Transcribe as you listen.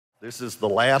This is the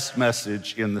last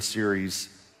message in the series,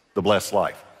 The Blessed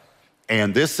Life.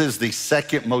 And this is the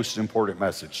second most important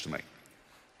message to me.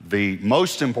 The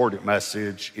most important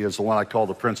message is the one I call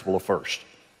the principle of first.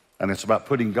 And it's about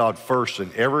putting God first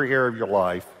in every area of your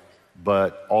life,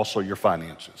 but also your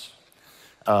finances.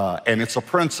 And it's a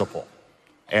principle.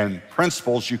 And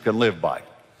principles you can live by.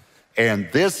 And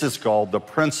this is called the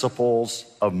principles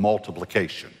of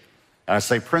multiplication. And I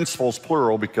say principles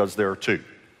plural because there are two.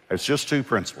 It's just two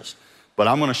principles. But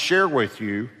I'm going to share with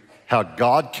you how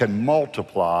God can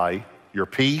multiply your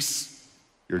peace,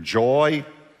 your joy,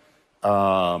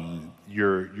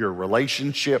 your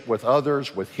relationship with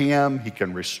others, with Him. He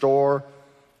can restore,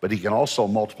 but He can also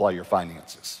multiply your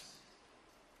finances.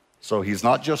 So He's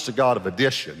not just a God of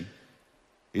addition,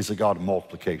 He's a God of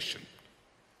multiplication.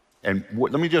 And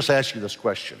let me just ask you this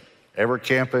question. Every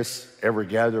campus, every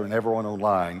gathering, everyone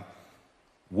online,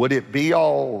 would it be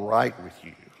all right with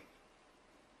you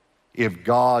if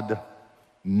God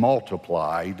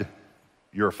multiplied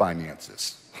your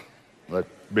finances? Would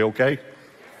that be okay?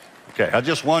 Okay, I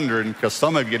just wondering, because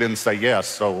some of you didn't say yes,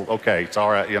 so okay, it's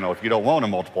all right, if you don't want to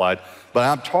multiply it. But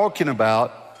I'm talking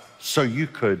about so you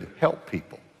could help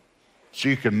people, so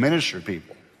you can minister to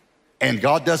people. And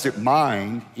God doesn't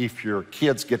mind if your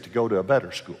kids get to go to a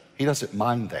better school. He doesn't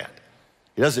mind that.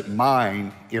 He doesn't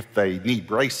mind if they need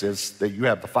braces, that you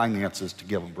have the finances to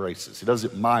give them braces. He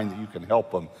doesn't mind that you can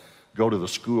help them go to the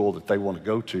school that they want to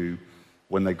go to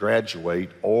when they graduate,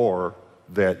 or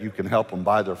that you can help them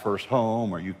buy their first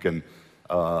home, or you can,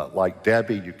 like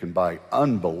Debbie, you can buy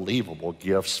unbelievable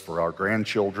gifts for our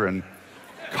grandchildren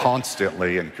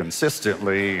constantly and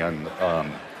consistently and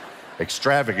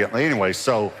extravagantly. Anyway,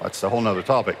 so that's a whole nother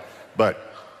topic.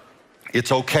 But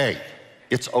it's okay.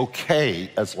 It's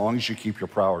okay as long as you keep your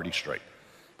priorities straight.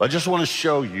 But I just want to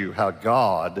show you how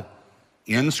God,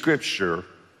 in Scripture,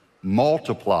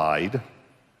 multiplied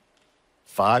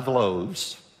 5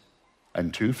 loaves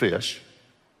and 2 fish,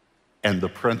 and the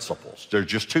principles. They're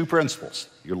just 2 principles.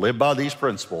 You live by these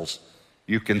principles,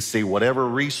 you can see whatever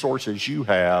resources you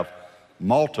have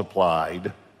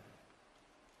multiplied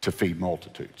to feed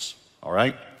multitudes, all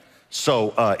right?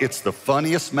 So it's the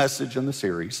funniest message in the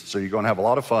series, so you're gonna have a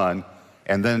lot of fun.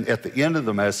 And then at the end of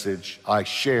the message, I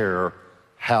share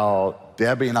how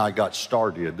Debbie and I got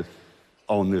started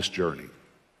on this journey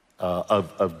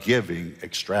of giving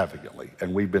extravagantly.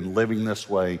 And we've been living this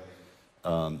way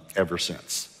ever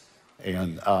since.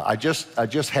 And I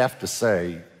just have to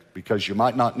say, because you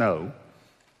might not know,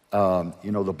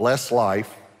 the Blessed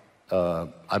Life,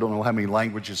 I don't know how many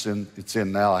languages it's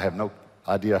in now. I have no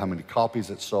idea how many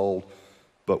copies it sold,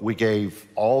 but we gave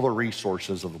all the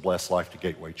resources of the Blessed Life to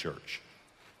Gateway Church.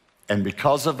 And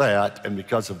because of that, and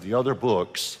because of the other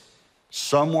books,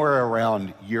 somewhere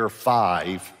around year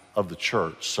 5 of the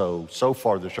church, so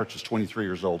far the church is 23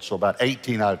 years old, so about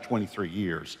 18 out of 23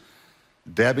 years,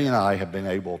 Debbie and I have been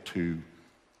able to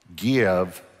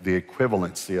give the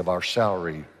equivalency of our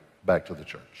salary back to the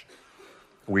church.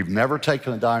 We've never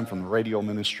taken a dime from the radio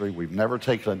ministry. We've never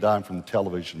taken a dime from the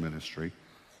television ministry.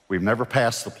 We've never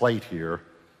passed the plate here.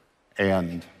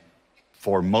 And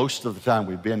for most of the time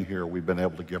we've been here, we've been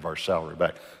able to give our salary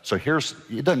back. So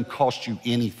it doesn't cost you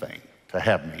anything to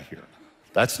have me here.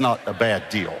 That's not a bad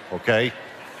deal, okay?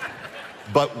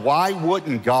 But why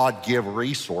wouldn't God give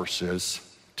resources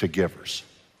to givers?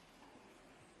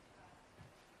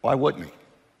 Why wouldn't He?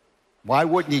 Why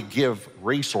wouldn't He give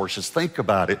resources? Think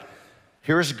about it.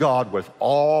 Here's God with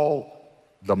all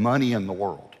the money in the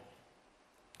world,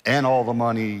 and all the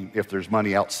money, if there's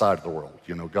money outside of the world.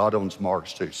 God owns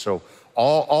Mars too. So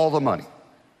all the money,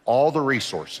 all the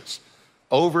resources.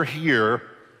 Over here,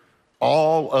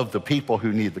 all of the people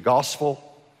who need the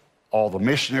gospel, all the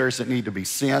missionaries that need to be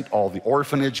sent, all the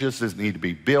orphanages that need to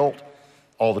be built,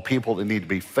 all the people that need to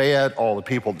be fed, all the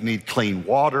people that need clean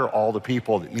water, all the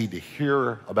people that need to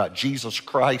hear about Jesus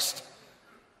Christ,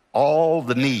 all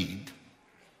the need,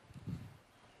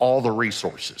 all the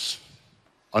resources.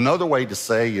 Another way to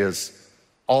say is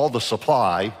all the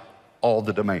supply, all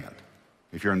the demand,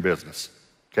 if you're in business,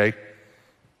 okay?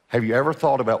 Have you ever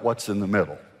thought about what's in the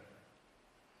middle?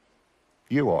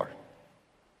 You are.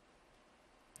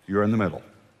 You're in the middle.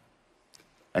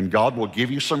 And God will give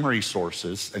you some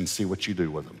resources and see what you do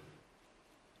with them.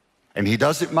 And He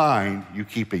doesn't mind you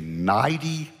keeping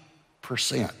 90%.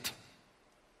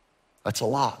 That's a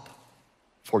lot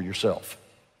for yourself.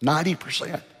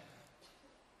 90%.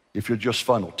 If you just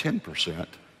funnel 10%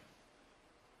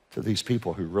 to these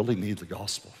people who really need the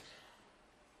gospel.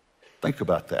 Think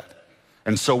about that.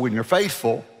 And so when you're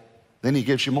faithful, then He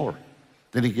gives you more.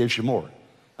 Then He gives you more.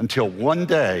 Until one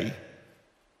day,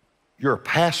 you're a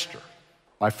pastor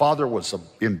My father was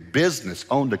in business,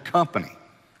 owned a company.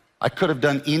 I could have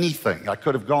done anything. I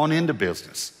could have gone into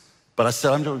business. But I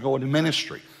said, I'm going to go into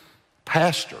ministry.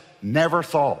 Pastor, never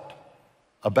thought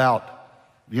about,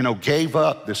 gave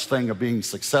up this thing of being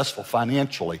successful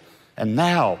financially. And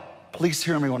now, please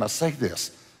hear me when I say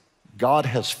this, God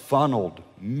has funneled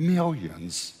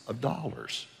millions of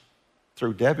dollars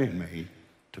through Debbie and me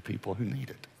to people who need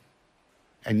it.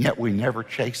 And yet we never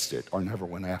chased it or never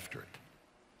went after it.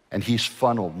 And he's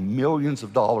funneled millions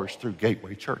of dollars through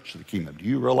Gateway Church to the kingdom. Do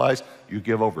you realize you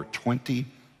give over $20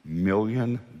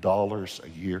 million a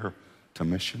year to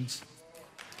missions?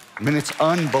 I mean, it's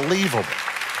unbelievable.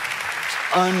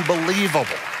 It's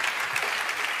unbelievable.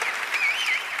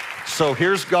 So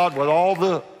here's God with all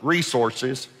the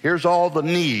resources. Here's all the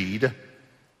need.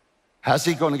 How's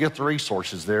he going to get the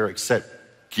resources there except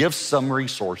give some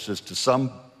resources to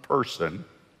some person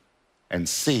and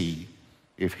see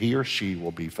if he or she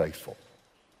will be faithful.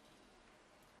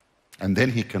 And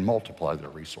then he can multiply their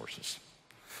resources.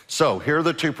 So here are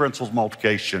the two principles of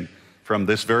multiplication from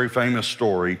this very famous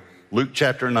story, Luke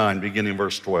chapter 9, beginning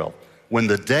verse 12. When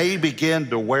the day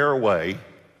began to wear away,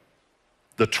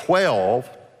 the 12,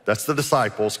 that's the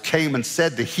disciples, came and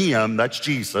said to him, that's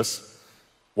Jesus,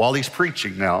 while he's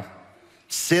preaching now,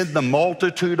 send the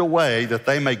multitude away that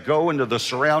they may go into the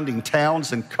surrounding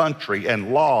towns and country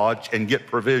and lodge and get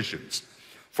provisions.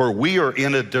 For we are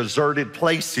in a deserted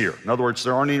place here. In other words,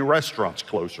 there aren't any restaurants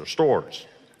close or stores.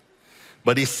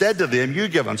 But he said to them, you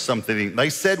give them something to eat. They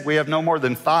said, we have no more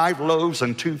than 5 loaves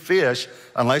and 2 fish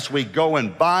unless we go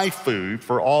and buy food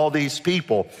for all these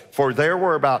people. For there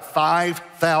were about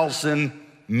 5,000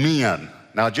 men.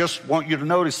 Now, I just want you to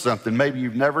notice something maybe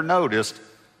you've never noticed.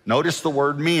 Notice the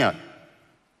word men.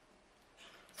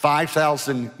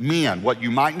 5,000 men. What you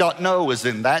might not know is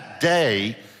in that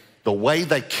day, the way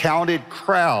they counted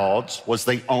crowds was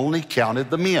they only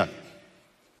counted the men.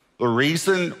 The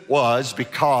reason was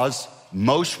because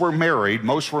most were married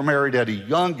at a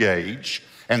young age,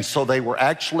 and so they were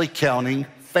actually counting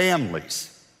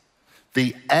families.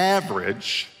 The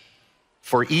average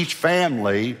for each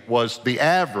family was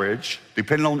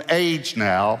depending on age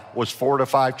now, was 4 to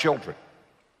 5 children.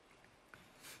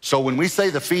 So when we say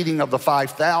the feeding of the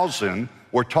 5,000,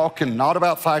 we're talking not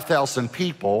about 5,000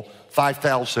 people,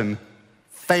 5,000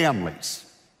 families.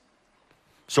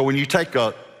 So when you take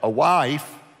a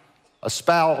wife, a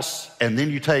spouse, and then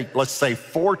you take, let's say,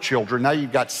 4 children, now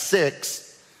you've got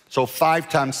 6. So 5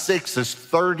 times 6 is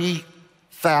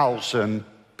 30,000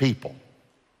 people.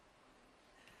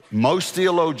 Most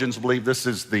theologians believe this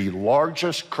is the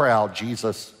largest crowd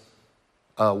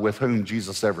with whom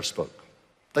Jesus ever spoke.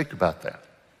 Think about that.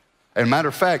 And matter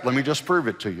of fact, let me just prove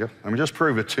it to you.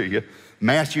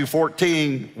 Matthew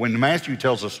 14, when Matthew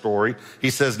tells a story, he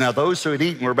says, now those who had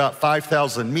eaten were about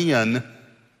 5,000 men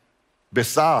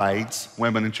besides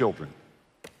women and children.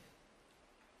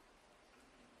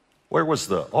 Where was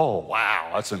oh,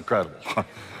 wow, that's incredible.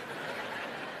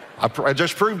 I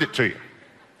just proved it to you.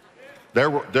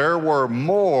 There were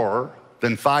more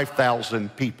than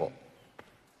 5,000 people.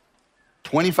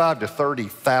 25 to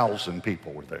 30,000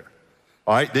 people were there.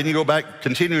 All right, then you go back,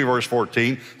 continuing verse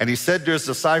 14, and he said to his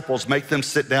disciples, make them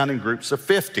sit down in groups of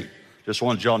 50. Just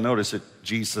wanted y'all to notice it,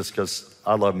 Jesus, because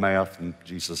I love math and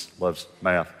Jesus loves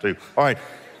math too. All right,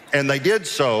 and they did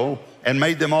so and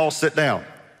made them all sit down.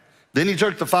 Then he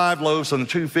took the 5 loaves and the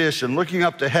 2 fish, and looking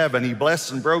up to heaven, he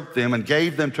blessed and broke them and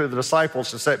gave them to the disciples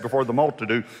to set before the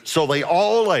multitude. So they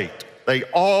all ate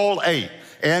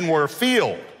and were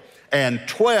filled. And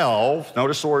 12,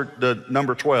 notice the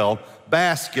number 12,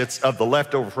 baskets of the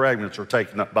leftover fragments were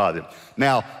taken up by them.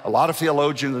 Now, a lot of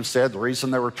theologians have said the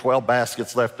reason there were 12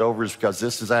 baskets left over is because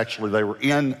they were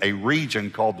in a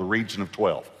region called the region of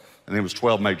 12. And there was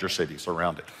 12 major cities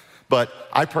around it. But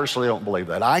I personally don't believe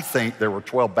that. I think there were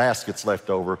 12 baskets left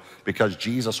over because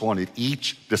Jesus wanted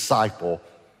each disciple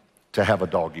to have a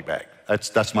doggy bag.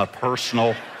 That's my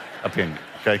personal opinion,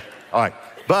 okay? All right,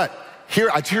 but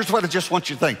here's what I just want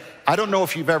you to think. I don't know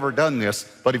if you've ever done this,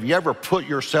 but have you ever put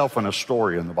yourself in a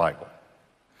story in the Bible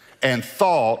and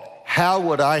thought, how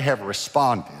would I have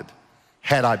responded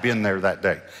had I been there that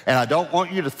day? And I don't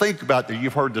want you to think about that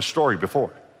you've heard the story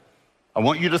before. I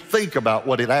want you to think about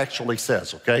what it actually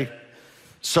says, okay?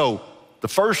 So the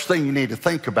first thing you need to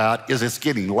think about is it's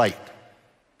getting late.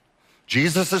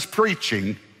 Jesus is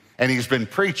preaching, and he's been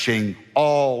preaching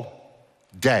all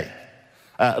day.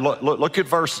 Look at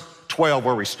verse 12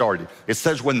 where we started. It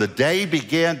says, when the day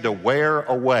began to wear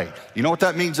away. You know what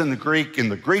that means in the Greek? In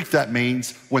the Greek, that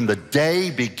means when the day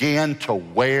began to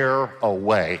wear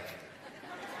away.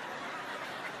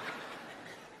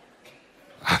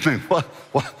 I mean,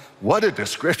 what a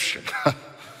description.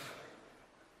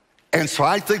 And so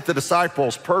I think the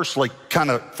disciples personally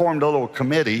kind of formed a little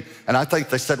committee, and I think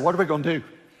they said, what are we going to do?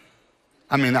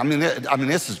 I mean,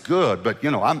 this is good, but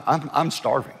I'm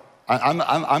starving.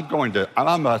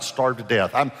 I'm starved to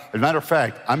death. As a matter of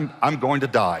fact, I'm going to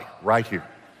die right here.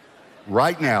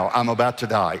 Right now, I'm about to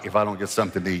die if I don't get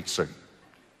something to eat soon.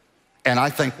 And I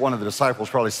think one of the disciples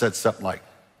probably said something like,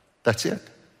 that's it.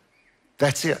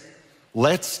 That's it.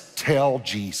 Let's tell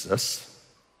Jesus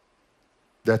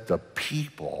that the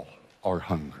people are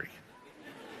hungry.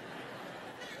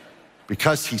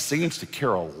 Because he seems to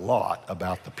care a lot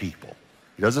about the people.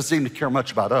 He doesn't seem to care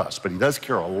much about us, but he does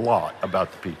care a lot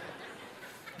about the people.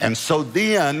 And so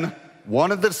then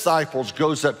one of the disciples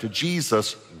goes up to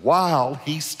Jesus while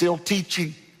he's still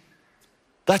teaching.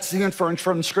 That's the inference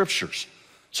from the scriptures.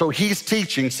 So he's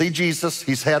teaching. See Jesus,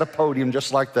 he's had a podium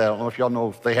just like that. I don't know if y'all know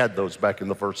if they had those back in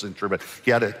the first century, but he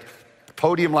had a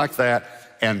podium like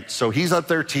that. And so he's up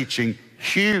there teaching,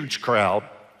 huge crowd,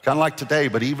 kind of like today,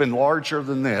 but even larger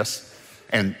than this.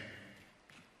 And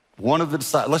one of the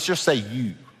disciples, let's just say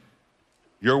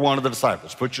you're one of the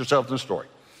disciples. Put yourself in the story.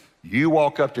 You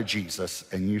walk up to Jesus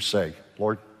and you say,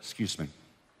 Lord, excuse me.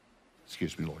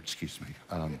 Excuse me, Lord, excuse me.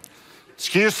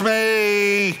 Excuse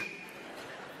me.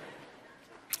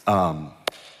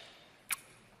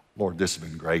 Lord, this has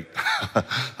been great.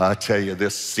 I tell you,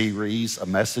 this series of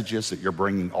messages that you're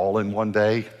bringing all in one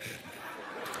day.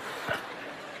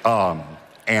 But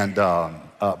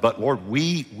Lord,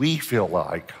 we feel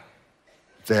like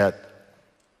that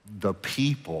the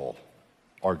people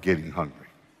are getting hungry.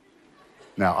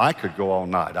 Now, I could go all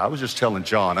night. I was just telling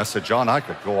John, I said, John, I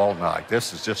could go all night.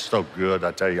 This is just so good.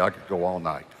 I tell you, I could go all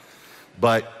night.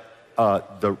 But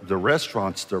the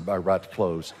restaurants, they're about to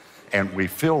close. And we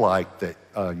feel like that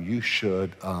you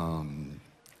should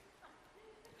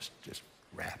just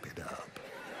wrap it up.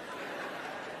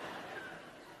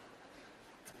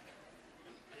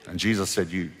 And Jesus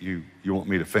said, you want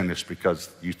me to finish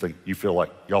because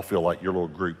y'all feel like your little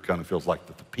group kind of feels like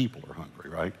that the people are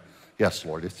hungry, right? Yes,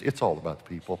 Lord, it's all about the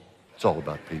people. It's all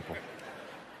about the people.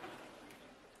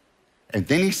 And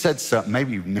then he said something,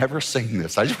 maybe you've never seen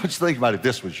this. I just want you to think about it,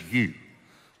 this was you.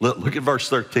 Look at verse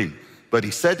 13. But he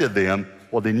said to them,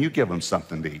 well, then you give them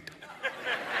something to eat.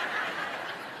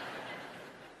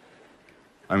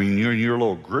 I mean, you're in your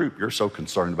little group, you're so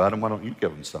concerned about them, why don't you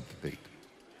give them something to eat?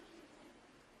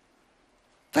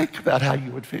 Think about how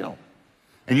you would feel.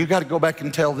 And you got to go back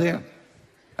and tell them.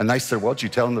 And they said, well, did you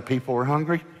tell them the people were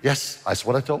hungry? Yes, that's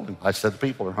what I told him. I said the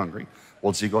people are hungry.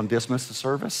 Well, is he going to dismiss the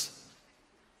service?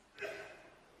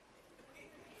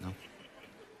 No.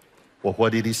 Well,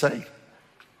 what did he say?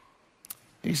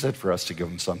 He said for us to give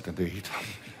them something to eat.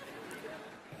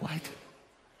 What?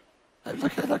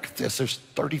 Look at this. There's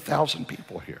 30,000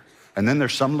 people here. And then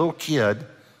there's some little kid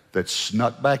that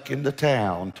snuck back into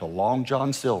town to Long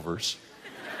John Silver's.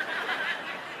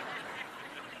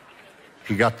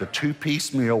 He got the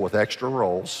 2-piece meal with extra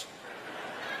rolls.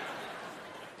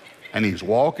 And he's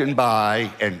walking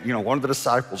by, and one of the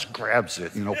disciples grabs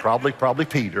it, probably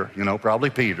Peter, probably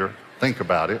Peter. Think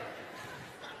about it.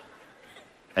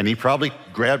 And he probably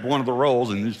grabbed one of the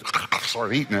rolls and just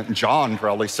started eating it. And John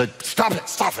probably said, stop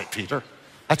it, Peter.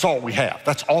 That's all we have.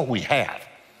 That's all we have.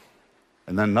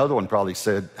 And then another one probably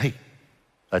said, hey,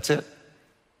 that's it.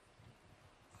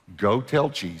 Go tell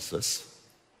Jesus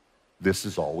this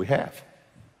is all we have.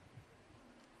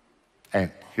 And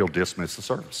he'll dismiss the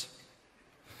service.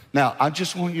 Now, I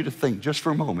just want you to think just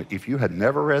for a moment, if you had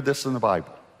never read this in the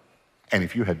Bible, and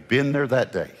if you had been there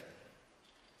that day,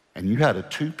 and you had a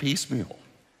 2-piece meal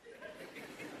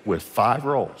with 5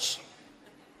 rolls,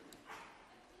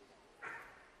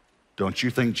 don't you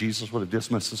think Jesus would have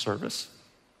dismissed the service?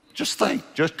 Just think,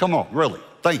 come on, really,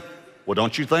 think. Well,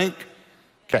 don't you think?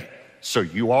 Okay, so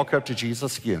you walk up to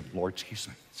Jesus again. Lord, excuse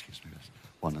me,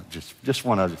 just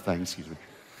one other thing, excuse me.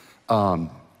 A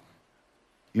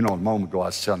moment ago I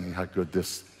was telling you how good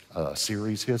this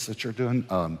series is that you're doing,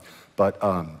 and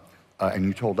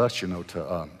you told us,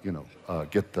 to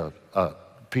get the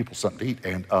people something to eat,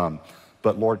 and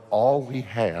but Lord, all we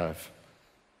have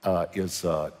is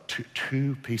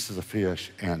 2 pieces of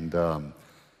fish and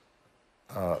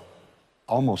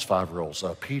almost 5 rolls.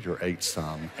 Peter ate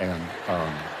some,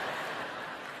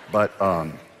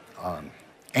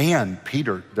 and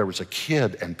Peter, there was a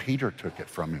kid, and Peter took it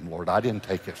from him. Lord, I didn't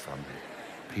take it from him.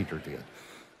 Peter did.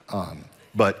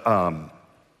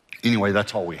 Anyway,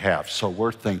 that's all we have. So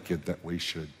we're thinking that we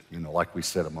should, like we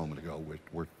said a moment ago,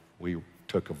 we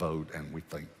took a vote, and we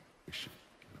think we should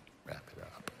wrap it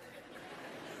up.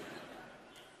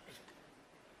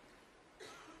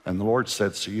 And the Lord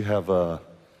said, so you have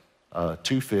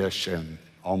 2 fish and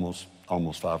almost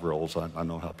almost 5-year-olds. I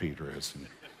know how Peter is.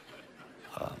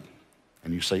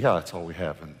 And you say, yeah, that's all we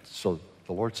have. And so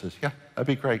the Lord says, yeah, that'd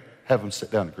be great. Have them sit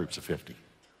down in groups of 50.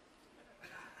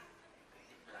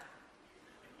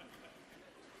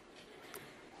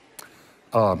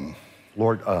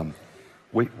 Lord,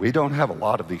 we don't have a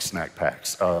lot of these snack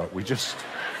packs. We just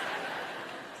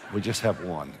have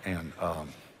one. And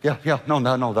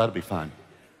no, that'll be fine.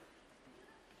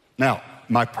 Now,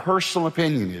 my personal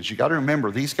opinion is you got to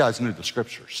remember these guys knew the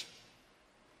scriptures.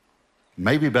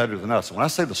 Maybe better than us. When I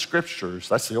say the scriptures,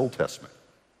 that's the Old Testament.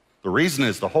 The reason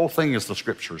is the whole thing is the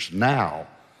scriptures now,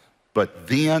 but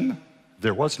then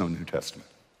there was no New Testament.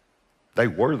 They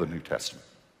were the New Testament,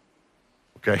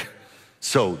 okay?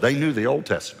 So they knew the Old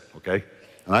Testament, okay?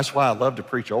 And that's why I love to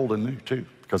preach Old and New too,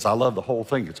 because I love the whole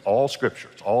thing. It's all scripture,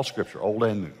 Old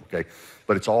and New, okay?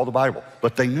 But it's all the Bible.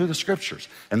 But they knew the scriptures.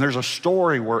 And there's a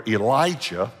story where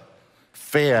Elijah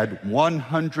fed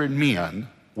 100 men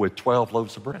with 12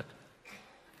 loaves of bread.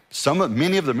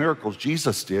 Many of the miracles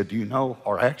Jesus did, do you know,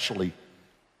 are actually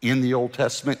in the Old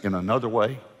Testament in another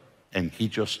way, and he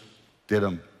just did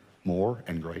them more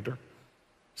and greater.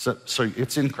 So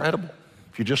it's incredible.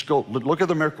 If you just go look at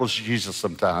the miracles of Jesus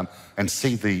sometime and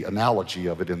see the analogy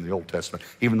of it in the Old Testament,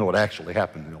 even though it actually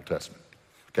happened in the Old Testament.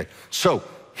 Okay, so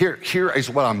here is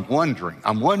what I'm wondering.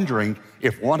 I'm wondering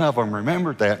if one of them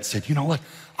remembered that and said, you know what,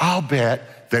 I'll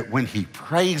bet that when he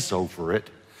prays over it,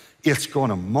 it's going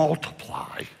to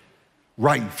multiply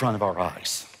right in front of our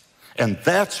eyes. And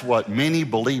that's what many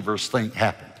believers think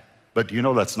happened. But do you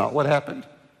know that's not what happened?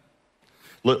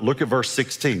 Look at verse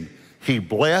 16. He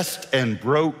blessed and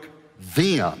broke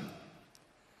them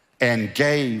and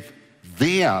gave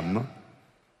them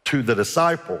to the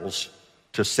disciples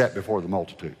to set before the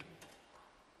multitude.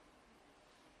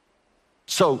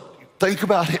 So think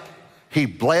about it. He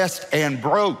blessed and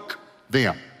broke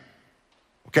them.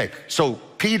 Okay, so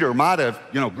Peter might have,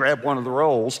 grabbed one of the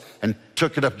rolls and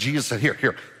took it up. Jesus said,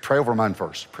 here, pray over mine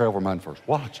first. Pray over mine first.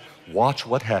 Watch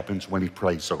what happens when he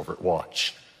prays over it.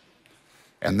 Watch.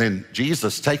 And then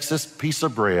Jesus takes this piece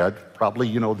of bread,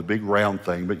 probably, the big round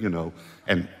thing, but,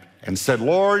 and said,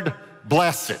 Lord,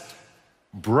 bless it,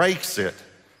 breaks it,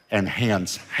 and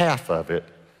hands half of it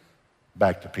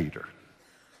back to Peter.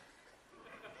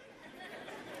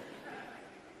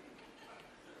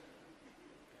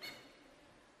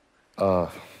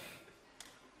 Are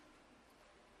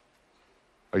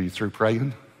you through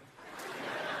praying?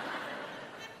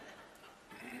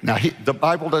 Now, the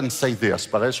Bible doesn't say this,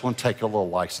 but I just want to take a little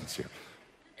license here.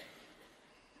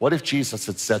 What if Jesus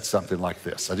had said something like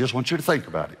this? I just want you to think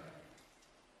about it.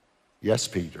 Yes,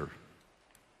 Peter,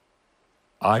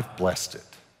 I've blessed it.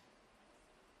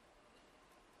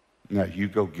 Now you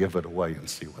go give it away and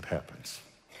see what happens.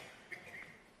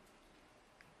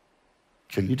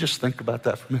 Can you just think about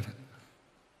that for a minute?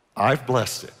 I've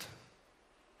blessed it.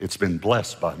 It's been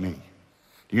blessed by me.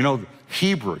 You know,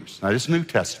 Hebrews, now this is New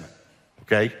Testament,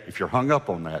 okay? If you're hung up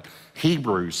on that,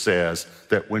 Hebrews says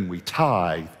that when we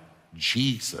tithe,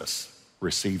 Jesus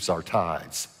receives our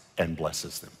tithes and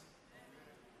blesses them.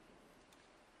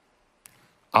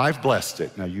 I've blessed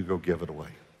it, now you go give it away.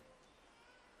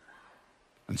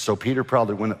 And so Peter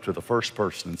probably went up to the first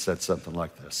person and said something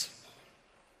like this.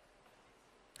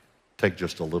 Take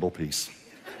just a little piece.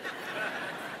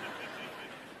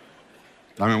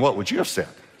 I mean, what would you have said?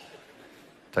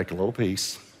 Take a little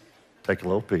piece, take a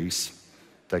little piece,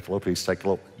 take a little piece, take a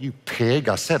little, you pig,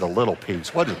 I said a little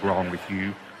piece. What is wrong with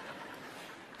you?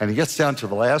 And he gets down to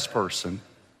the last person,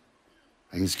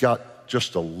 and he's got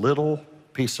just a little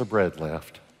piece of bread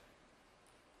left.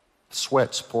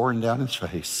 Sweat's pouring down his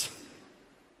face.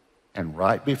 And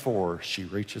right before she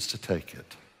reaches to take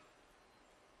it,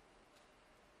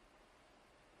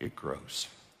 it grows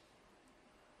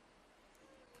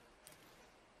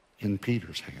in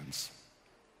Peter's hands.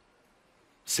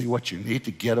 See, what you need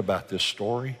to get about this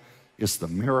story is the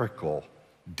miracle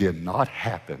did not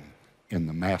happen in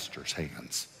the master's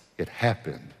hands. It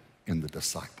happened in the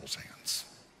disciples' hands.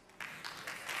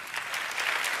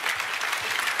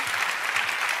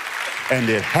 And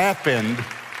it happened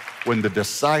when the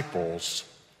disciples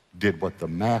did what the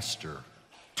master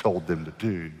told them to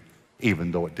do,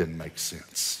 even though it didn't make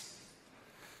sense.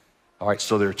 All right,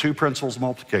 so there are two principles of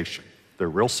multiplication. They're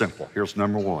real simple. Here's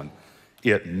number one.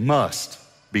 It must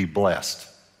be blessed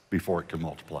before it can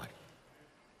multiply.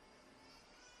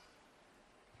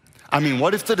 I mean,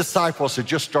 what if the disciples had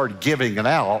just started giving it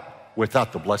out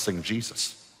without the blessing of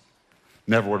Jesus?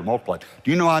 Never would have multiplied.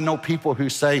 Do you know, I know people who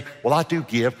say, well, I do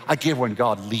give. I give when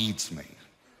God leads me.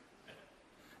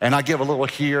 And I give a little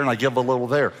here and I give a little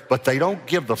there. But they don't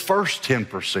give the first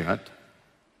 10%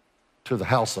 to the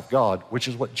house of God, which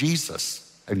is what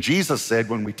Jesus, and Jesus said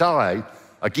when we tithe,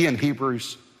 again,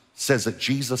 Hebrews says that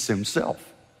Jesus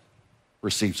himself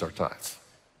receives our tithes.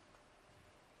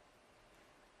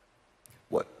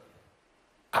 What?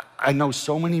 I know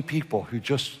so many people who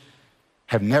just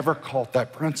have never caught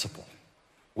that principle.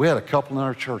 We had a couple in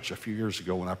our church a few years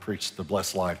ago when I preached the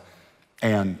Blessed Life,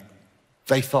 and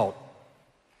they thought,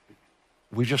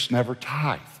 we just never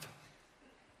tithed.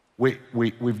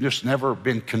 We've just never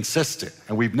been consistent,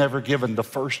 and we've never given the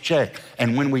first check.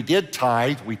 And when we did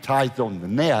tithe, we tithed on the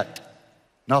net,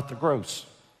 not the gross.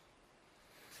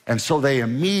 And so they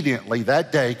immediately,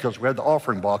 that day, because we had the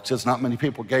offering boxes, not many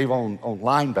people gave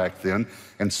online back then,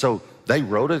 and so they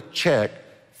wrote a check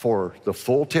for the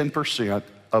full 10%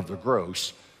 of the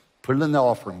gross, put it in the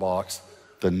offering box.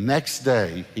 The next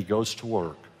day, he goes to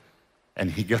work,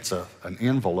 and he gets an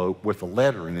envelope with a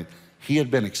letter in it. He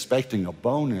had been expecting a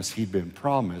bonus he'd been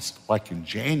promised, like in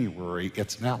January.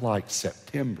 It's now like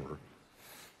September.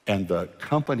 And the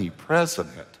company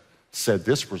president said,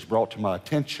 this was brought to my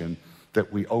attention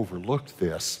that we overlooked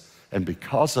this. And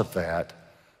because of that,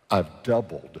 I've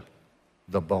doubled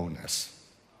the bonus.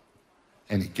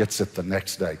 And he gets it the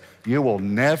next day. You will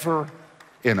never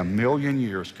in a million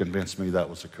years convince me that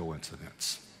was a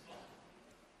coincidence.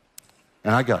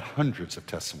 And I got hundreds of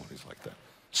testimonies like that.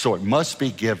 So it must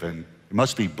be given, it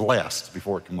must be blessed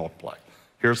before it can multiply.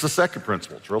 Here's the second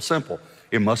principle, it's real simple.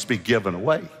 It must be given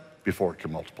away before it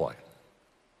can multiply.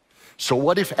 So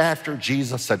what if after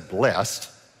Jesus had blessed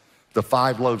the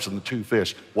 5 loaves and the 2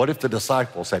 fish, what if the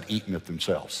disciples had eaten it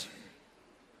themselves?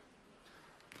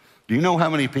 Do you know how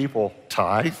many people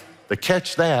tithe? They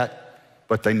catch that,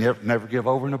 but they never give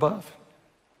over and above.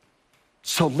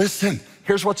 So listen,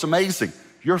 here's what's amazing.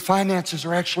 Your finances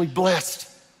are actually blessed.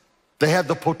 They have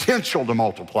the potential to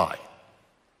multiply,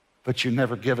 but you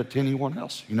never give it to anyone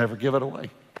else. You never give it away.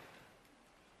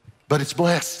 But it's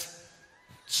blessed.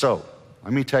 So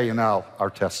let me tell you now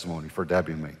our testimony for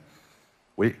Debbie and me.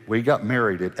 We got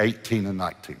married at 18 and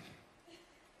 19.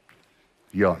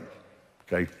 Young,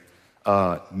 okay?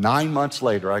 9 months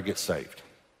later, I get saved.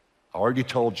 I already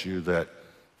told you that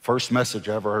first message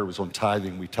I ever heard was on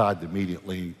tithing. We tithed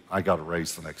immediately. I got a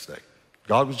raise the next day.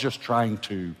 God was just trying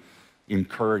to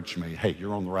encourage me, hey,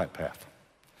 you're on the right path.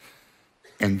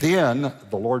 And then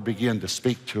the Lord began to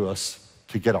speak to us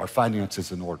to get our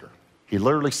finances in order. He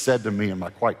literally said to me in my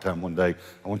quiet time one day,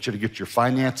 I want you to get your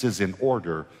finances in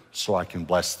order so I can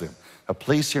bless them. Now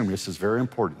please hear me, this is very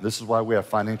important. This is why we have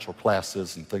financial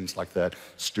classes and things like that,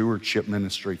 stewardship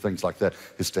ministry, things like that,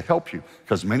 is to help you,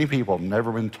 because many people have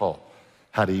never been taught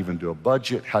how to even do a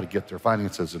budget, how to get their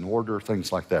finances in order,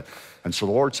 things like that. And so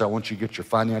the Lord said, I want you to get your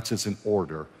finances in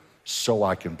order so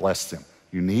I can bless them.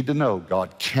 You need to know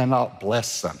God cannot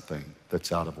bless something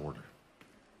that's out of order.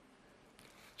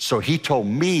 So he told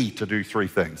me to do 3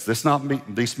 things.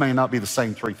 These may not be the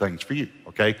same 3 things for you,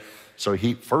 okay? So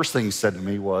first thing he said to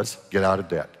me was, get out of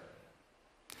debt.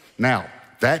 Now,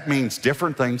 that means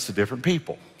different things to different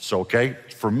people. So, okay,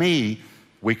 for me,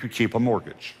 we could keep a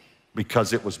mortgage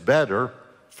because it was better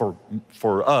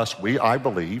for us, I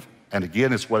believe, and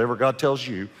again, it's whatever God tells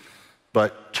you,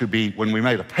 but when we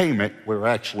made a payment, we were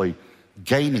actually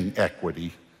gaining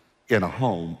equity in a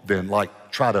home than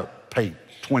like try to pay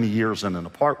 20 years in an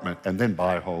apartment and then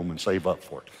buy a home and save up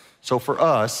for it. So for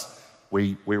us,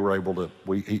 we were able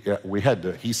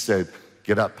to, he said,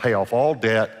 get up, pay off all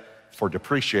debt for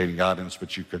depreciating items,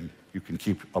 but you can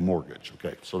keep a mortgage,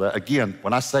 okay? So that, again,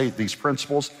 when I say these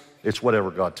principles, it's whatever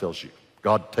God tells you.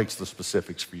 God takes the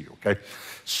specifics for you, okay?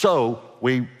 So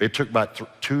it took about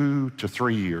 2 to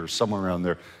 3 years, somewhere around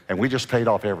there, and we just paid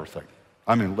off everything.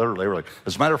 I mean, literally everything.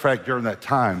 As a matter of fact, during that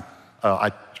time,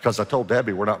 because I told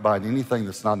Debbie we're not buying anything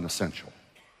that's not an essential,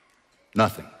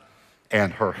 nothing.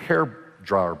 And her hair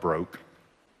dryer broke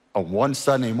on one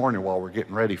Sunday morning while we're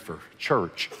getting ready for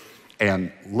church.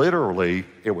 And literally,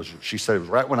 she said, it was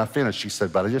right when I finished, she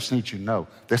said, but I just need you to know,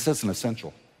 this is an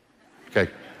essential,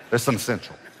 okay? This is an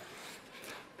essential.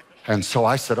 And so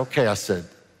I said, okay, I said,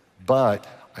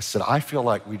 I feel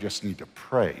like we just need to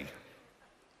pray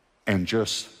and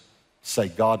just say,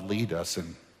 God, lead us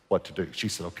in what to do. She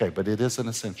said, okay, but it is an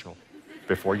essential.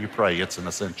 Before you pray, it's an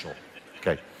essential,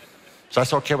 okay? So I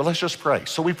said, okay, well, let's just pray.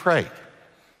 So we prayed.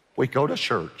 We go to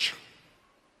church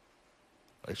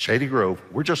at Shady Grove.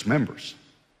 We're just members.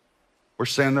 We're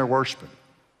sitting there worshiping.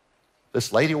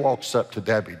 This lady walks up to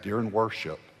Debbie during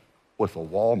worship with a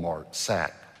Walmart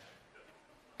sack.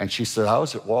 And she said, I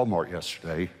was at Walmart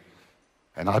yesterday,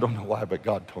 and I don't know why, but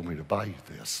God told me to buy you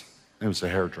this. It was a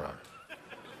hairdryer.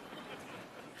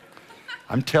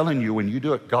 I'm telling you, when you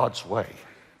do it God's way,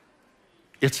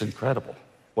 it's incredible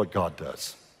what God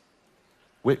does.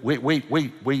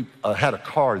 We had a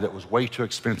car that was way too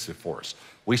expensive for us.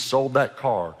 We sold that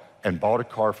car and bought a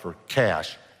car for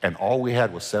cash, and all we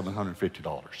had was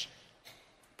 $750.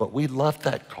 But we loved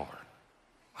that car.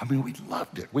 I mean, we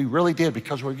loved it. We really did,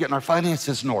 because we were getting our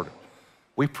finances in order.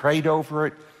 We prayed over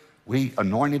it. We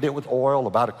anointed it with oil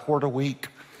about a quart a week,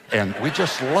 and we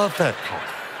just loved that car.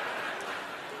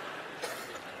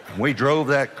 And we drove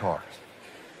that car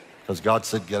because God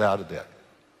said, get out of debt.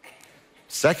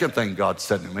 Second thing God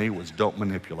said to me was, don't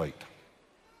manipulate.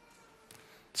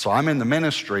 So I'm in the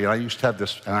ministry, and I used to have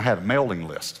this, and I had a mailing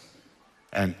list.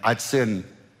 And I'd send,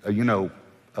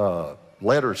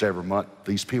 letters every month,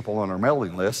 these people on our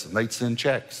mailing list, and they'd send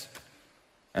checks.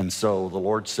 And so the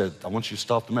Lord said, I want you to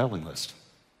stop the mailing list.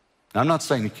 Now, I'm not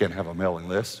saying you can't have a mailing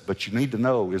list, but you need to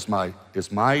know, is my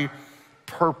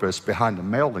purpose behind the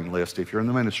mailing list, if you're in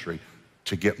the ministry,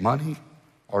 to get money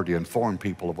or to inform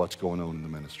people of what's going on in the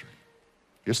ministry?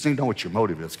 You just need to know what your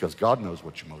motive is, because God knows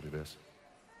what your motive is.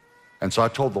 And so I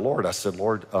told the Lord, I said,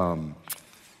 Lord,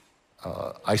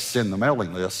 I send the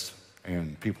mailing list,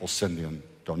 and people send in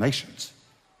donations.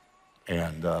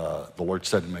 And the Lord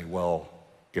said to me, well,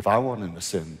 if I want them to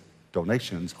send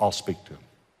donations, I'll speak to them.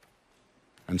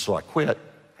 And so I quit,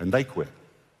 and they quit.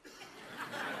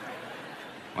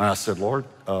 And I said, Lord,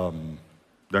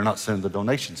 they're not sending the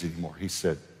donations anymore. He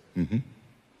said, mm-hmm.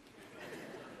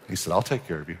 He said, I'll take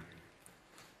care of you.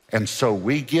 And so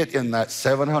we get in that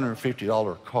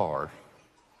 $750 car.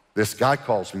 This guy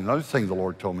calls me. Another thing the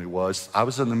Lord told me was, I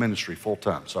was in the ministry full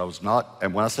time. So I was not,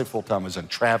 and when I say full time, I was in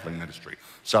traveling ministry.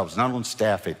 So I was not on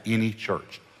staff at any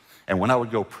church. And when I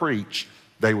would go preach,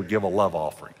 they would give a love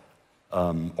offering,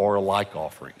 or a like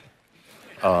offering,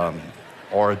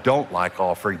 or a don't like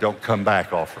offering, don't come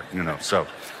back offering, So,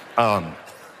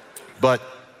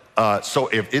 so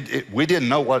if we didn't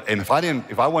know what, and if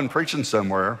I wasn't preaching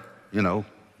somewhere,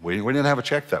 we didn't have a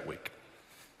check that week.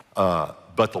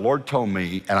 But the Lord told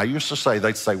me, and I used to say,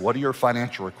 they'd say, what are your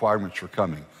financial requirements for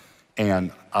coming?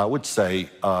 And I would say,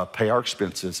 pay our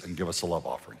expenses and give us a love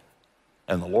offering.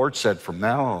 And the Lord said, from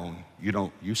now on,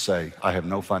 you say, I have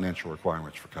no financial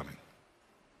requirements for coming.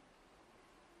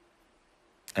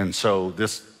 And so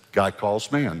this guy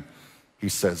calls me, and he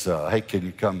says, hey, can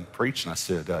you come preach? And I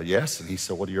said, yes. And he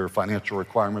said, what are your financial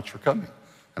requirements for coming?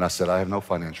 And I said, I have no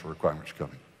financial requirements for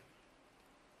coming.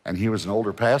 And he was an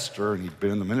older pastor, and he'd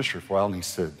been in the ministry for a while, and he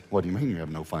said, what do you mean you have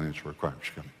no financial requirements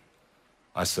for coming?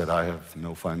 I said, I have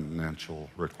no financial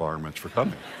requirements for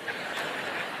coming.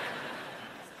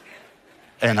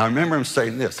 And I remember him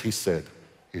saying this. He said,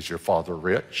 is your father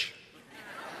rich?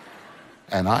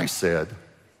 And I said,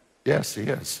 yes, he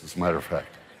is, as a matter of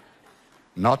fact.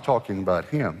 Not talking about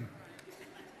him,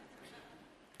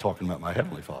 talking about my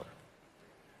Heavenly Father.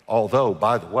 Although,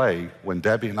 by the way, when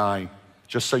Debbie and I,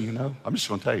 just so you know, I'm just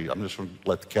going to tell you, I'm just going to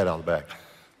let the cat out of the bag.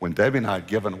 When Debbie and I had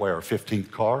given away our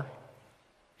 15th car,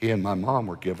 he and my mom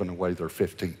were giving away their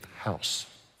 15th house.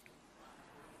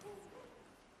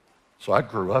 So I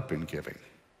grew up in giving.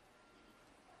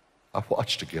 I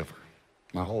watched a giver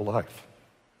my whole life.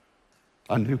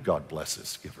 I knew God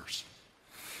blesses givers.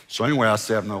 So anyway, I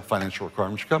said, I have no financial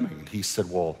requirements coming. And he said,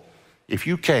 well, if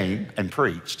you came and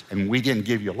preached and we didn't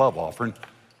give you a love offering,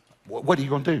 what are you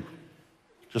going to do?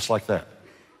 Just like that.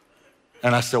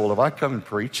 And I said, well, if I come and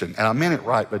preach, and I meant it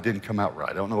right, but it didn't come out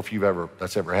right. I don't know if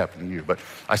that's ever happened to you, but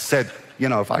I said,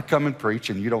 if I come and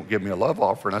preach and you don't give me a love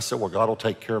offering, I said, well, God will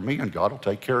take care of me and God will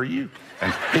take care of you.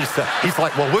 And he's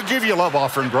like, well, we'll give you a love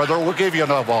offering, brother. We'll give you a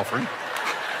love offering.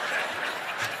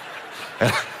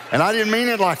 And I didn't mean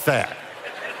it like that.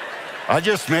 I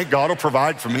just meant God will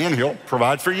provide for me and he'll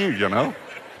provide for you,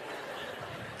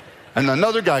 And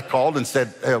another guy called and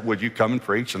said, hey, would you come and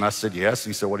preach? And I said, yes.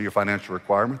 And he said, what are your financial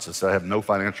requirements? I said, I have no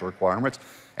financial requirements.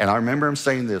 And I remember him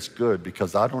saying this, good,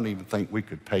 because I don't even think we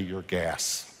could pay your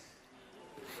gas.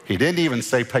 He didn't even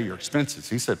say pay your expenses.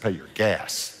 He said pay your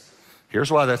gas. Here's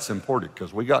why that's important,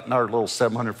 because we got in our little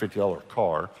 $750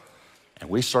 car, and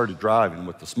we started driving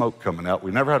with the smoke coming out.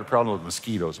 We never had a problem with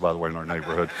mosquitoes, by the way, in our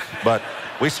neighborhood. But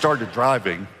we started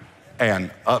driving,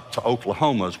 and up to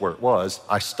Oklahoma is where it was.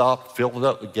 I stopped, filled it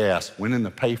up with gas, went in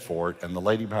to pay for it, and the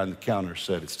lady behind the counter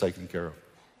said, it's taken care of.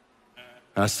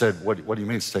 And I said, what do you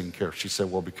mean it's taken care of? She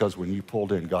said, well, because when you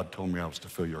pulled in, God told me I was to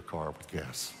fill your car with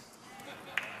gas.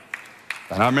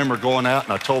 And I remember going out,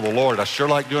 and I told the Lord, I sure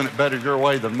like doing it better your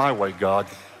way than my way, God.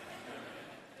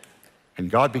 And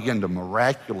God began to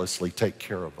miraculously take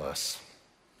care of us.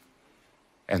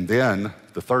 And then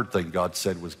the third thing God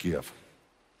said was give.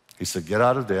 He said, get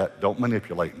out of debt, don't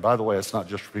manipulate. And by the way, it's not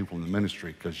just for people in the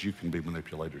ministry, because you can be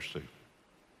manipulators too.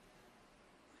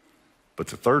 But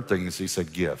the third thing is he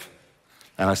said, give.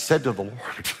 And I said to the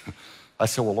Lord, I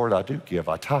said, well, Lord, I do give,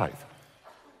 I tithe.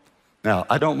 Now,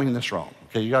 I don't mean this wrong,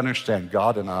 okay? You gotta understand,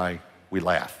 God and I, we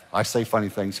laugh. I say funny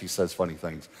things, he says funny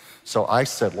things. So I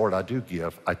said, Lord, I do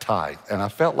give, I tithe. And I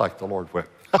felt like the Lord went,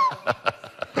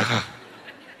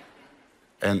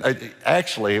 and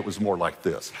actually it was more like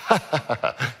this,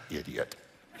 idiot.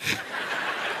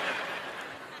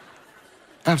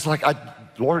 I was like,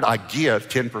 Lord, I give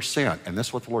 10%. And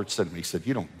that's what the Lord said to me. He said,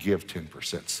 you don't give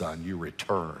 10%, son, you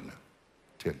return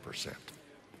 10%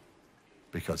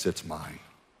 because it's mine.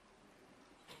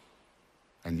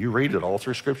 And you read it all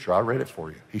through Scripture. I read it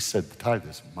for you. He said, the tithe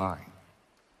is mine.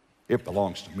 It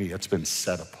belongs to me. It's been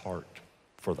set apart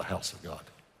for the house of God.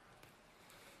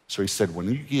 So he said, when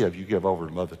you give over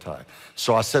and love the tithe.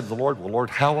 So I said to the Lord, well, Lord,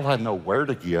 how will I know where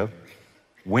to give,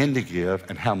 when to give,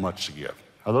 and how much to give?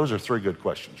 Now, those are three good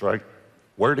questions, right?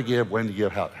 Where to give, when to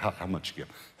give, how much to give.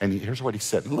 And here's what he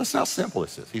said. And listen how simple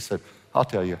this is. He said, I'll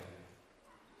tell you.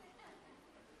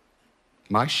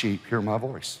 My sheep hear my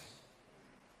voice.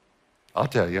 I'll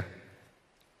tell you.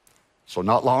 So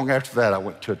not long after that, I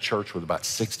went to a church with about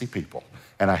 60 people.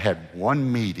 And I had one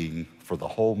meeting for the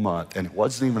whole month. And it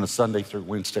wasn't even a Sunday through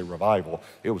Wednesday revival.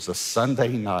 It was a Sunday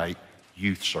night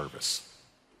youth service.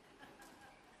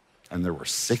 And there were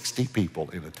 60 people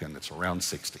in attendance, around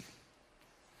 60.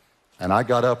 And I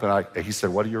got up and he said,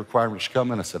 what are your requirements for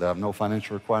coming? I said, I have no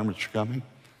financial requirements for coming.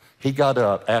 He got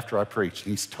up after I preached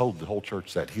and he's told the whole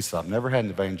church that. He said, I've never had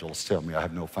an evangelist tell me I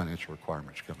have no financial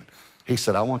requirements for coming. He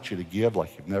said, I want you to give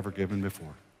like you've never given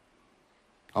before.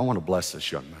 I want to bless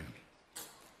this young man.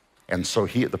 And so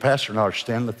the pastor and I are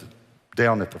standing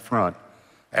down at the front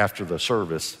after the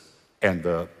service, and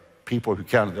the people who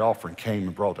counted the offering came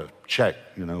and brought a check,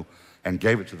 and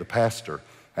gave it to the pastor.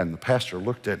 And the pastor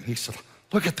looked at it and he said,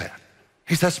 look at that.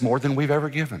 He said, that's more than we've ever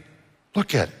given.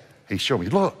 Look at it. He showed me,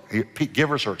 look,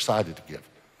 givers are excited to give.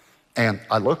 And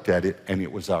I looked at it and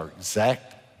it was our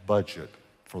exact budget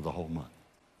for the whole month.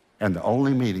 And the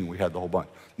only meeting we had the whole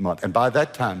month. And by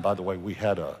that time, by the way, we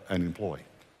had an employee.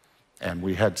 And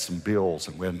we had some bills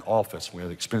and we had an office and we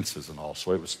had expenses and all.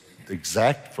 So it was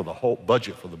exact for the whole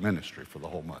budget for the ministry for the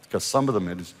whole month. Because some of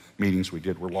the meetings we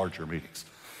did were larger meetings.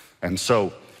 And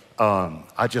so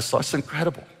I just thought, it's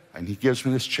incredible. And he gives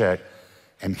me this check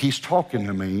and he's talking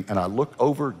to me and I look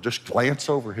over, just glance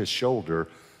over his shoulder,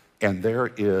 and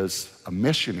there is a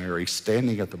missionary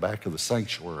standing at the back of the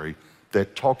sanctuary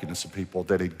that talking to some people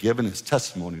that had given his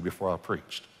testimony before I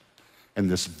preached. And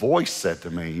this voice said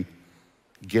to me,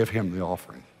 give him the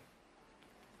offering.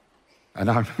 And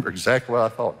I remember exactly what I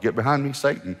thought. Get behind me,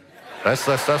 Satan. That's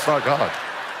not God.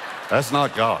 That's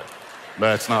not God.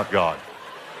 That's not God.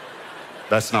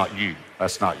 That's not you.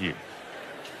 That's not you.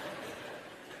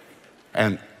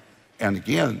 And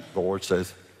again, the Lord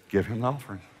says, give him the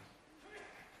offering.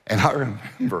 And I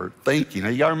remember thinking,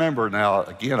 you gotta remember now,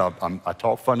 again, I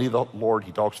talk funny to the Lord,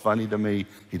 he talks funny to me.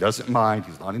 He doesn't mind,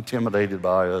 he's not intimidated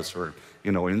by us or,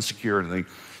 insecure or anything.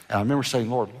 And I remember saying,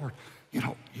 Lord,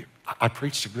 I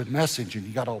preached a good message and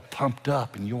you got all pumped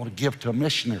up and you want to give to a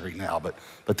missionary now, but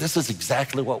this is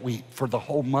exactly what for the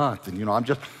whole month. And I'm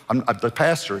the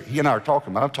pastor, he and I are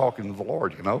talking, I'm talking to the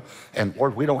Lord, and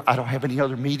Lord, I don't have any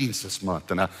other meetings this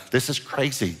month. And this is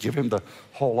crazy. Give him the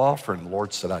whole offering. The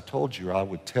Lord said, I told you I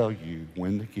would tell you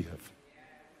when to give,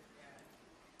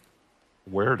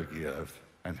 where to give,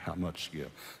 and how much to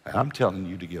give. And I'm telling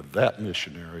you to give that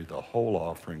missionary the whole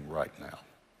offering right now.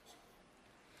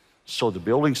 So the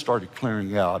building started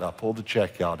clearing out. I pulled the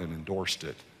check out and endorsed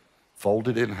it,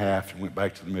 folded it in half and went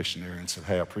back to the missionary and said,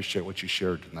 hey, I appreciate what you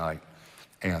shared tonight.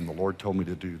 And the Lord told me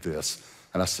to do this.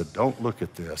 And I said, don't look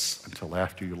at this until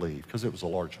after you leave, because it was a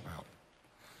large amount.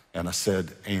 And I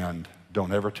said, and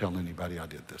don't ever tell anybody I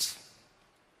did this.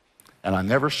 And I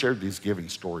never shared these giving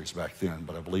stories back then,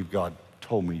 but I believe God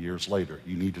told me years later,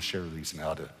 you need to share these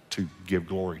now to give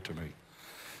glory to me.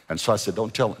 And so I said,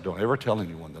 don't ever tell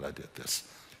anyone that I did this.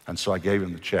 And so I gave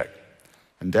him the check.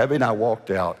 And Debbie and I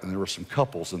walked out, and there were some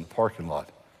couples in the parking lot.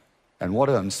 And one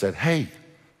of them said, hey,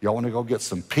 y'all want to go get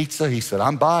some pizza? He said,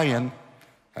 I'm buying.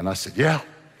 And I said, yeah.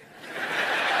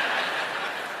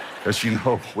 Because,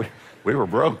 we were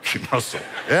broke, so,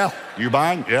 yeah, you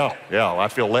buying? Yeah, I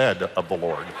feel led of the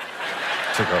Lord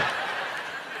to go.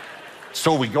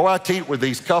 So we go out to eat with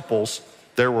these couples.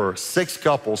 There were 6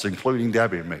 couples, including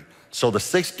Debbie and me. So the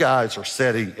 6 guys are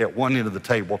sitting at one end of the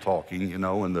table talking, and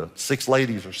the 6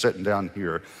 ladies are sitting down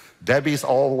here. Debbie's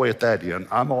all the way at that end.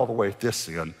 I'm all the way at this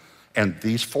end. And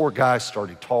these 4 guys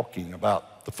started talking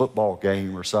about the football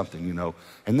game or something,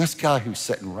 And this guy who's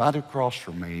sitting right across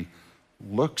from me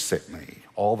looks at me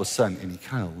all of a sudden, and he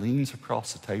kind of leans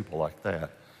across the table like that.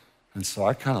 And so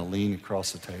I kind of lean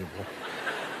across the table.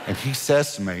 And he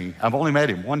says to me, I've only met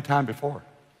him one time before.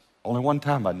 Only one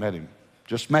time I'd met him,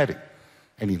 just met him.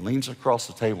 And he leans across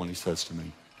the table and he says to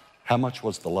me, how much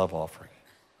was the love offering?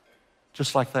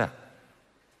 Just like that.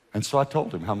 And so I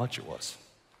told him how much it was.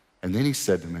 And then he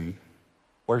said to me,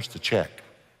 where's the check?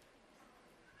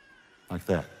 Like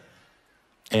that.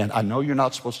 And I know you're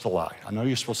not supposed to lie. I know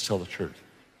you're supposed to tell the truth.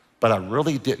 But I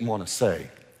really didn't want to say,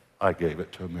 I gave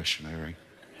it to a missionary.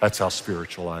 That's how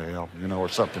spiritual I am, or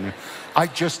something. I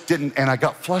just didn't, and I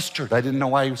got flustered. I didn't know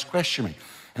why he was questioning me.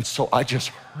 And so I just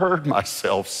heard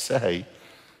myself say,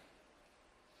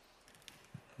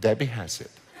 Debbie has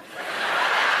it.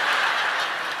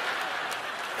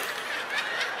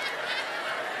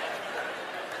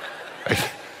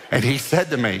 And he said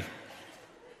to me,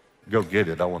 go get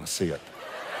it, I want to see it.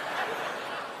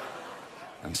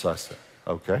 And so I said,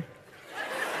 okay.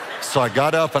 So I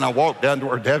got up and I walked down to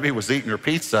where Debbie was eating her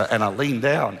pizza, and I leaned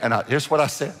down and here's what I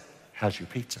said. How's your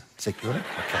pizza? Is it good?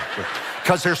 Okay, good.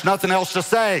 Because there's nothing else to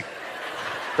say.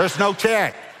 There's no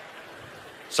check.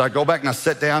 So I go back and I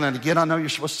sit down, and again, I know you're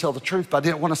supposed to tell the truth, but I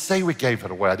didn't want to say we gave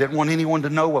it away. I didn't want anyone to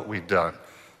know what we'd done.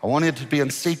 I wanted it to be in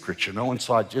secret, and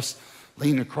so I just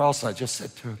leaned across, I just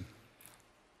said to him,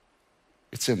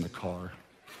 it's in the car.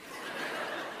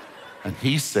 And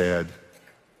he said,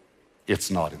 it's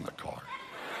not in the car.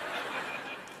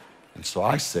 And so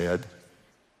I said,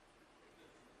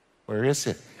 where is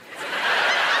it?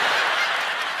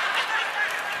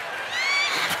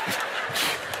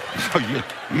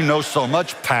 you know so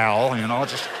much, pal,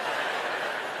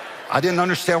 I didn't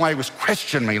understand why he was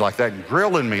questioning me like that and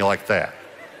grilling me like that.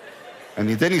 And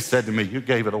then he said to me, you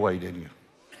gave it away, didn't you?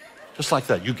 Just like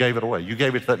that, you gave it away. You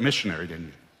gave it to that missionary, didn't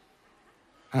you?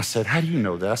 And I said, how do you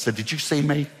know that? I said, did you see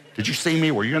me? Did you see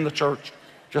me? Were you in the church?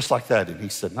 Just like that. And he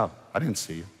said, no, I didn't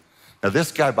see you. Now,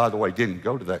 this guy, by the way, didn't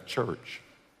go to that church.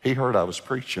 He heard I was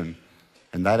preaching,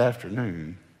 and that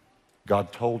afternoon,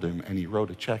 God told him, and he wrote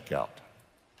a check out.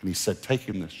 And he said, take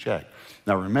him this check.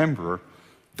 Now, remember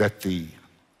that the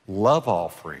love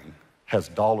offering has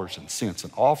dollars and cents.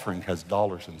 An offering has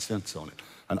dollars and cents on it.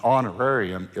 An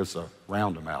honorarium is a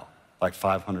round amount, like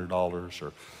 $500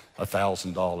 or $1,000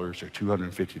 or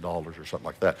 $250 or something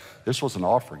like that. This was an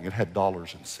offering. It had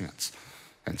dollars and cents.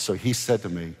 And so he said to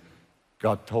me,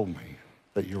 God told me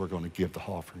that you were going to give the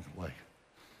offering away.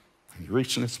 And he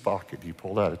reached in his pocket, and he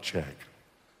pulled out a check,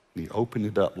 and he opened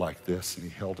it up like this, and he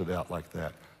held it out like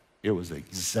that. It was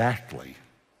exactly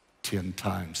 10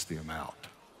 times the amount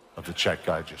of the check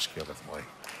I just given away.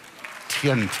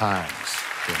 10 times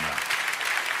the amount.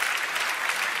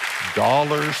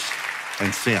 Dollars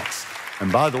and cents.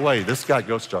 And by the way, this guy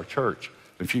goes to our church.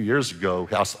 A few years ago,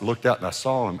 I looked out and I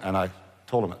saw him, and I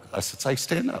told him, I said, hey,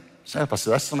 stand up. Stand up. I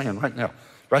said, that's the man right now,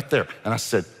 right there. And I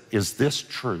said, is this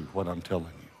true, what I'm telling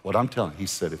you? What I'm telling you? He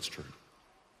said, it's true.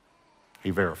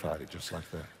 He verified it just like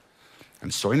that.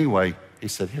 And so anyway, he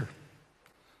said, here.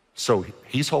 So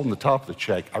he's holding the top of the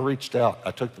check. I reached out.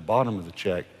 I took the bottom of the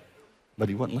check, but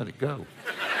he wouldn't let it go.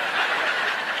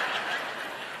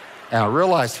 And I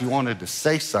realized he wanted to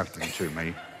say something to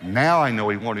me. Now I know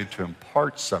he wanted to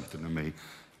impart something to me.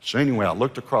 So anyway, I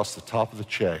looked across the top of the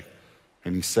check,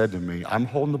 and he said to me, I'm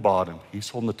holding the bottom, he's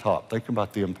holding the top. Think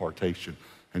about the impartation.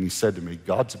 And he said to me,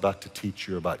 God's about to teach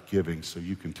you about giving so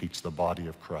you can teach the body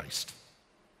of Christ.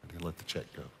 And he let the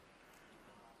check go.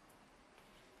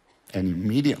 And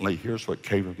immediately, here's what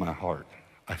came in my heart.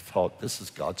 I thought, this is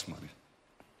God's money.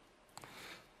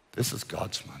 This is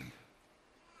God's money.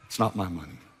 It's not my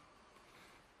money.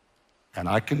 And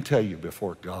I can tell you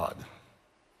before God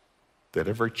that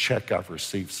every check I've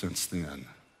received since then,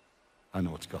 I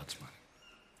know it's God's money.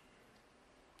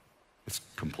 It's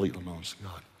completely belongs to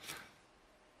God.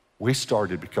 We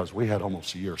started because we had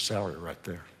almost a year's salary right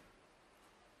there.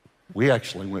 We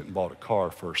actually went and bought a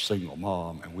car for a single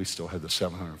mom, and we still had the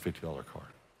 $750 car.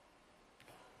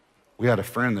 We had a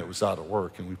friend that was out of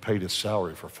work, and we paid his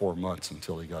salary for 4 months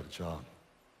until he got a job.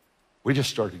 We just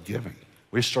started giving.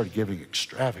 We started giving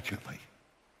extravagantly.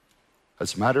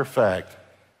 As a matter of fact,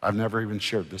 I've never even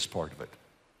shared this part of it.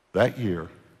 That year,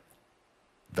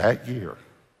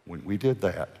 when we did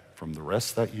that, from the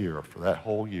rest of that year, for that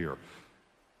whole year,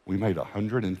 we made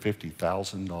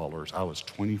 $150,000. I was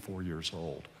 24 years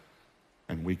old,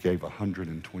 and we gave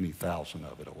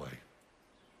 $120,000 of it away.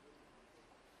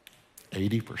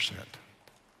 80%.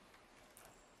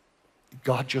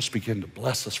 God just began to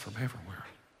bless us from everywhere.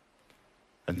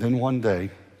 And then one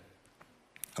day,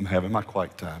 I'm having my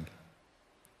quiet time,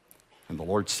 and the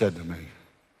Lord said to me,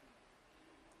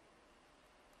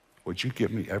 would you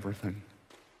give me everything?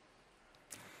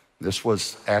 This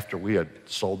was after we had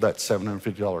sold that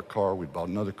 $750 car. We bought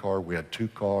another car. We had 2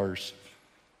 cars.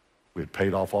 We had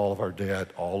paid off all of our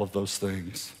debt, all of those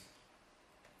things.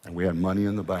 And we had money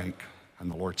in the bank. And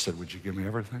the Lord said, would you give me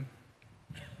everything?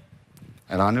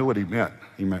 And I knew what he meant.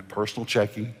 He meant personal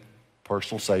checking,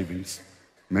 personal savings,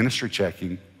 ministry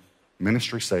checking,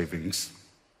 ministry savings,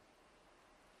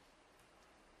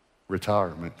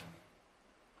 retirement,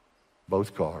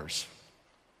 both cars,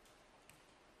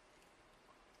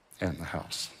 and the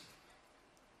house.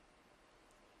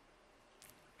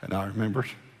 And I remember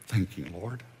thinking,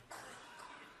 Lord,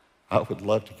 I would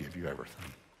love to give you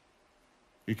everything.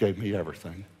 You gave me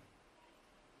everything.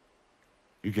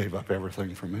 You gave up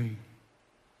everything for me.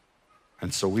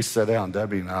 And so we sat down,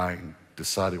 Debbie and I, and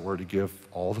decided where to give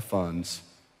all the funds,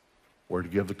 where to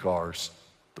give the cars,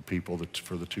 the people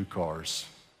for the 2 cars,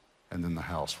 and then the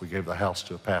house. We gave the house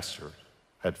to a pastor,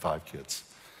 had 5 kids.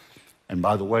 And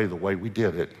by the way we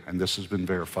did it, and this has been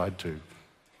verified too,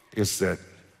 is that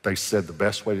they said the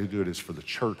best way to do it is for the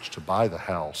church to buy the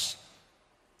house,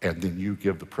 and then you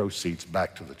give the proceeds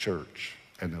back to the church,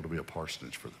 and it'll be a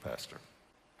parsonage for the pastor.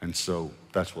 And so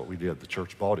that's what we did. The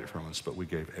church bought it from us, but we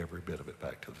gave every bit of it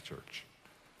back to the church.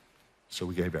 So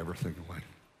we gave everything away.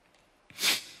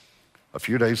 A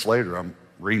few days later, I'm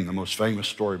reading the most famous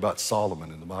story about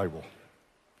Solomon in the Bible.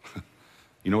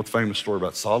 You know what the famous story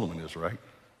about Solomon is, right?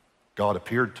 God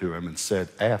appeared to him and said,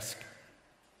 ask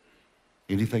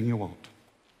anything you want.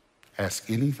 Ask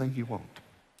anything you want.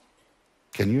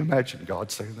 Can you imagine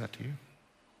God saying that to you?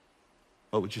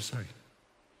 What would you say?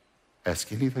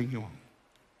 Ask anything you want.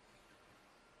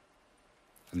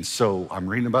 And so I'm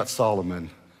reading about Solomon,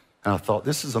 and I thought,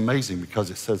 this is amazing because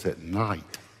it says at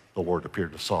night the Lord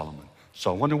appeared to Solomon.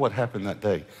 So I wonder what happened that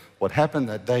day. What happened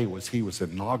that day was he was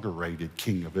inaugurated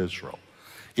king of Israel.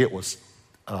 It was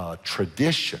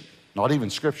tradition, not even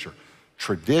scripture,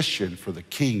 tradition for the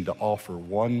king to offer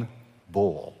 1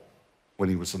 bull when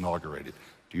he was inaugurated.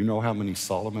 Do you know how many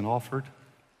Solomon offered?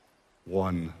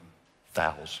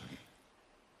 1,000.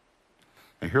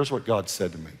 And here's what God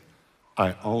said to me.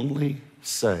 I only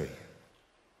say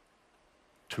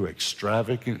to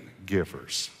extravagant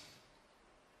givers,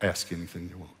 ask anything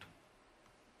you want.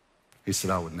 He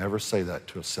said, I would never say that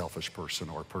to a selfish person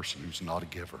or a person who's not a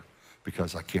giver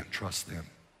because I can't trust them.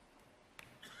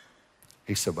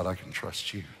 He said, but I can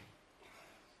trust you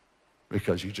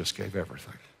because you just gave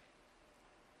everything.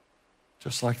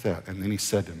 Just like that. And then he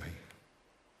said to me,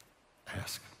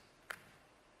 ask.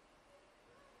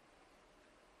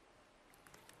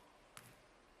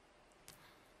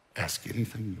 Ask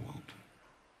anything you want.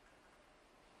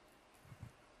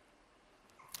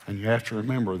 And you have to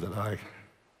remember that I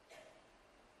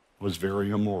was very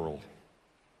immoral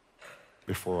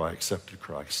before I accepted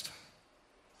Christ.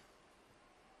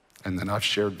 And then I've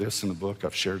shared this in a book.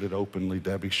 I've shared it openly.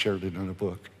 Debbie shared it in a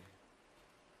book.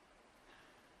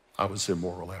 I was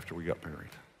immoral after we got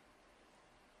married.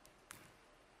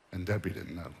 And Debbie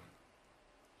didn't know.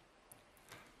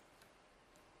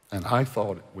 And I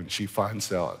thought when she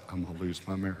finds out, I'm going to lose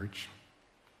my marriage.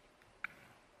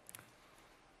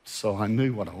 So I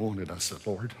knew what I wanted. I said,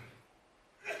 Lord,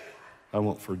 I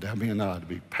want for Debbie and I to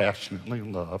be passionately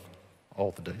in love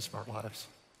all the days of our lives.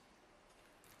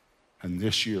 And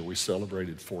this year we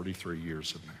celebrated 43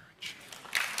 years of marriage.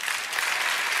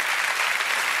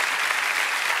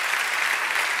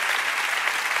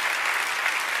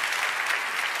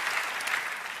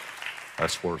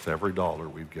 That's worth every dollar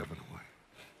we've given away.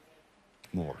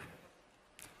 More.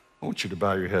 I want you to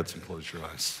bow your heads and close your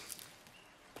eyes.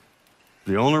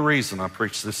 The only reason I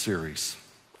preach this series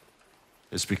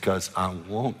is because I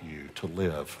want you to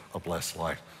live a blessed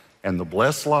life. And the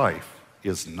blessed life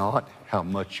is not how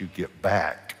much you get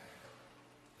back.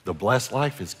 The blessed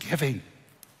life is giving.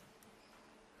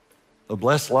 The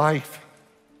blessed life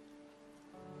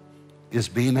is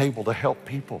being able to help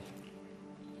people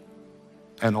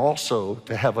and also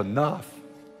to have enough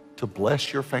to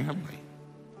bless your family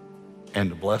and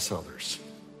to bless others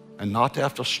and not to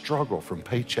have to struggle from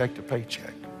paycheck to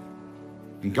paycheck.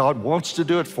 And God wants to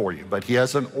do it for you, but he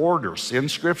has an order in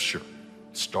Scripture.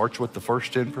 It starts with the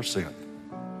first 10%.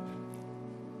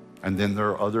 And then there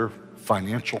are other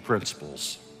financial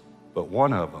principles, but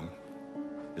one of them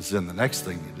is then the next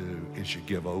thing you do is you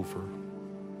give over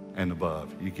and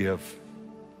above. You give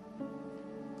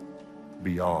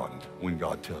beyond when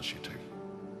God tells you to.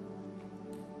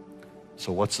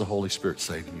 So what's the Holy Spirit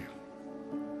saying to you?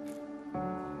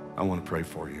 I want to pray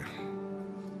for you.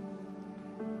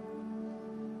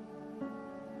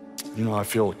 You know, I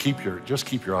feel, just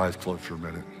keep your eyes closed for a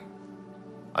minute.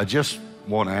 I just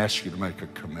want to ask you to make a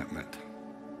commitment.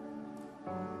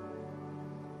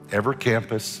 Every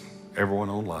campus, everyone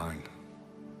online,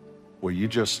 will you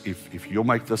just, if you'll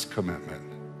make this commitment,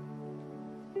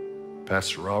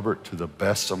 Pastor Robert, to the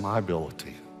best of my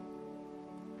ability,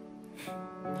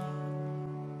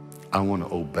 I want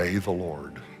to obey the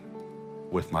Lord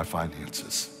with my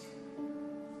finances.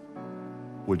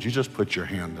 Would you just put your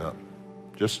hand up?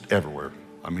 Just everywhere.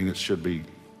 I mean, it should be,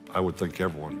 I would think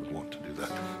everyone would want to do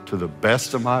that. To the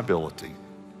best of my ability,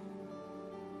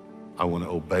 I want to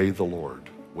obey the Lord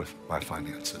with my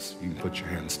finances. You can put your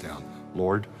hands down.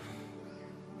 Lord,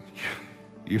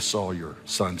 you saw your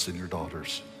sons and your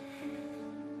daughters.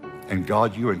 And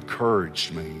God, you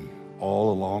encouraged me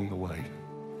all along the way.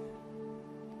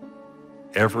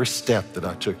 Every step that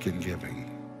I took in giving,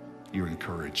 you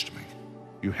encouraged me.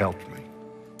 You helped me.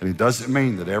 And it doesn't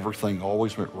mean that everything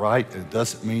always went right. And it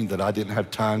doesn't mean that I didn't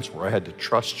have times where I had to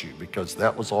trust you, because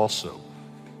that was also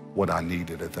what I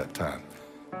needed at that time.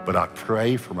 But I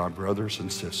pray for my brothers and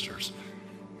sisters.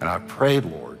 And I pray,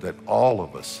 Lord, that all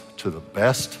of us, to the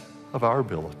best of our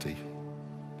ability,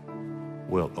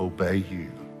 will obey you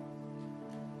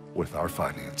with our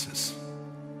finances.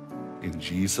 In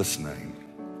Jesus' name.